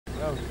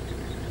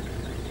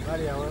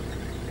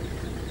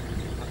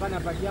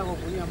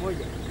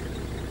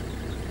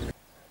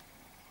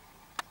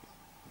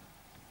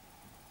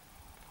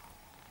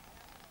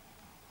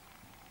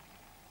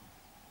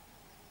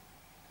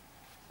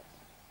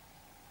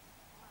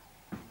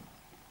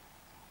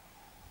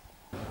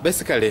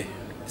Basically,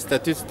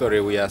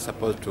 statutorily, we are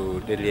supposed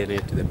to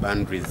delineate the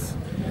boundaries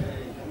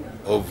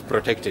of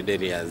protected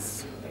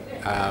areas.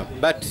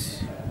 But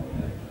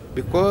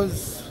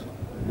because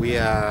we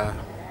are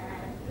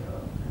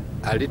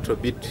a little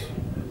bit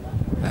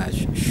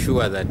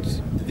sure that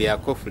there are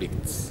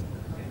conflicts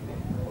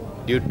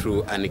due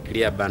to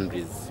unclear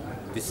boundaries,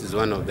 this is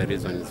one of the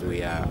reasons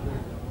we are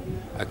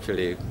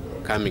actually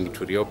coming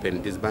to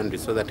reopen these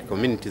boundaries so that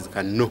communities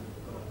can know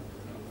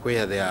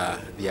where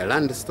their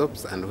land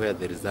stops and where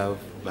the reserve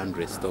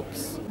boundary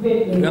stops.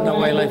 Uganda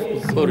Wildlife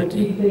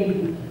Authority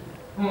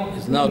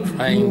is now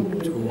trying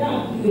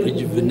to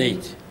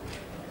rejuvenate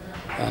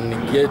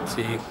and get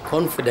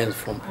confidence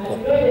from people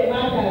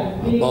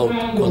about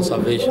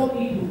conservation.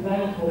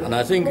 And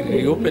I think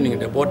reopening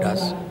the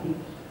borders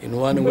in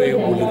one way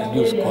will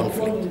reduce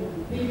conflict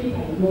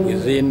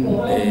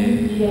within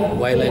the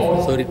Wildlife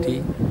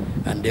Authority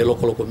and the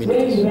local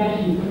communities.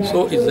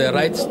 So it's the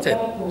right step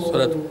so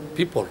that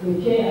people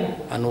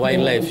and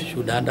wildlife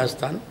should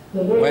understand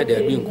why they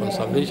are doing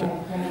conservation,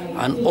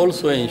 and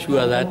also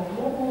ensure that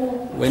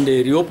when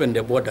they reopen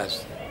the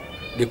borders,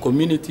 the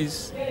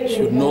communities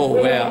should know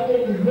where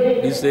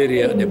this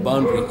area, the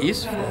boundary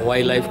is for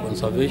wildlife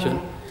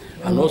conservation,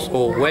 and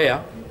also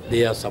where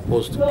they are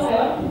supposed to be.